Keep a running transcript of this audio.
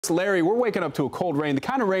Larry, we're waking up to a cold rain, the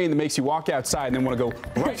kind of rain that makes you walk outside and then want to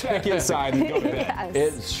go right back inside and go to bed.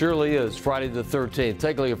 Yes. It surely is. Friday the 13th.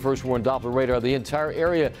 Take a look at first warn Doppler radar. The entire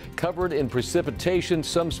area covered in precipitation.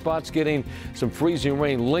 Some spots getting some freezing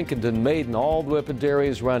rain. Lincolnton, Maiden, all the way up into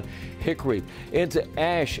areas around Hickory. Into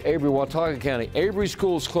Ashe, Avery, Watauga County. Avery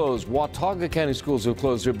schools closed. Watauga County schools have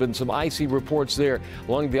closed. There have been some icy reports there.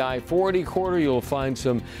 Along the I-40 corridor, you'll find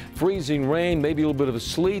some freezing rain, maybe a little bit of a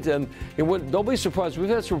sleet. And don't be surprised. We've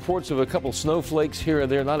had some reports of a couple snowflakes here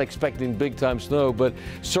and there. Not expecting big time snow, but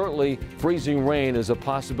certainly freezing rain is a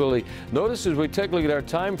possibility. Notice as we take a look at our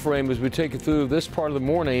time frame as we take you through this part of the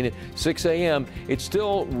morning at 6 a.m. It's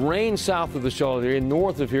still rain south of the Charlotte area.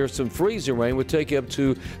 North of here, some freezing rain would take you up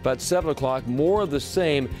to about 7 o'clock. More of the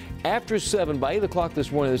same after 7. By 8 o'clock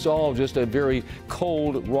this morning, it's all just a very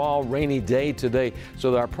cold, raw, rainy day today.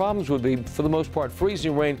 So our problems would be, for the most part,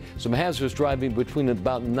 freezing rain, some hazardous driving between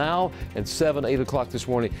about now and 7, 8 o'clock this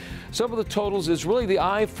morning. Some of the totals is really the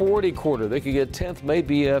I-40 corridor. They could get 10th,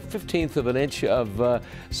 maybe a 15th of an inch of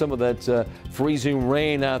some of that freezing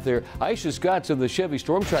rain out there. Aisha Scott's in the Chevy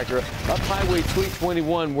Storm Tracker up Highway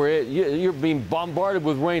 321 where you're being bombarded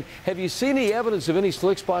with rain. Have you seen any evidence of any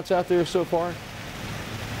slick spots out there so far?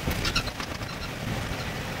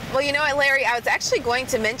 Well, you know what, Larry, I was actually going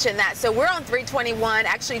to mention that. So we're on 321,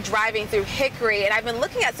 actually driving through Hickory, and I've been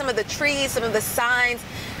looking at some of the trees, some of the signs.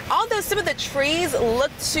 Although some of the trees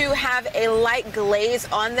look to have a light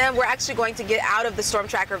glaze on them, we're actually going to get out of the Storm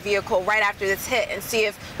Tracker vehicle right after this hit and see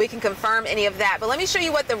if we can confirm any of that. But let me show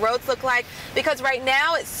you what the roads look like, because right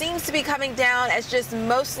now it seems to be coming down as just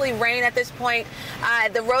mostly rain at this point.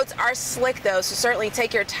 The roads are slick, though, so certainly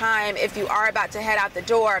take your time if you are about to head out the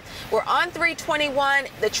door. We're on 321.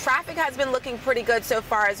 The traffic has been looking pretty good so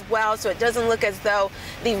far as well, so it doesn't look as though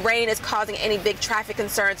the rain is causing any big traffic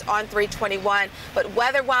concerns on 321. But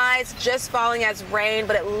weather-wise, just falling as rain,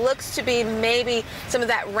 but it looks to be maybe some of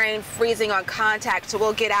that rain freezing on contact. So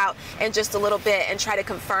we'll get out in just a little bit and try to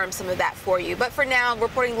confirm some of that for you. But for now,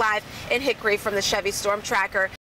 reporting live in Hickory from the Chevy Storm Tracker.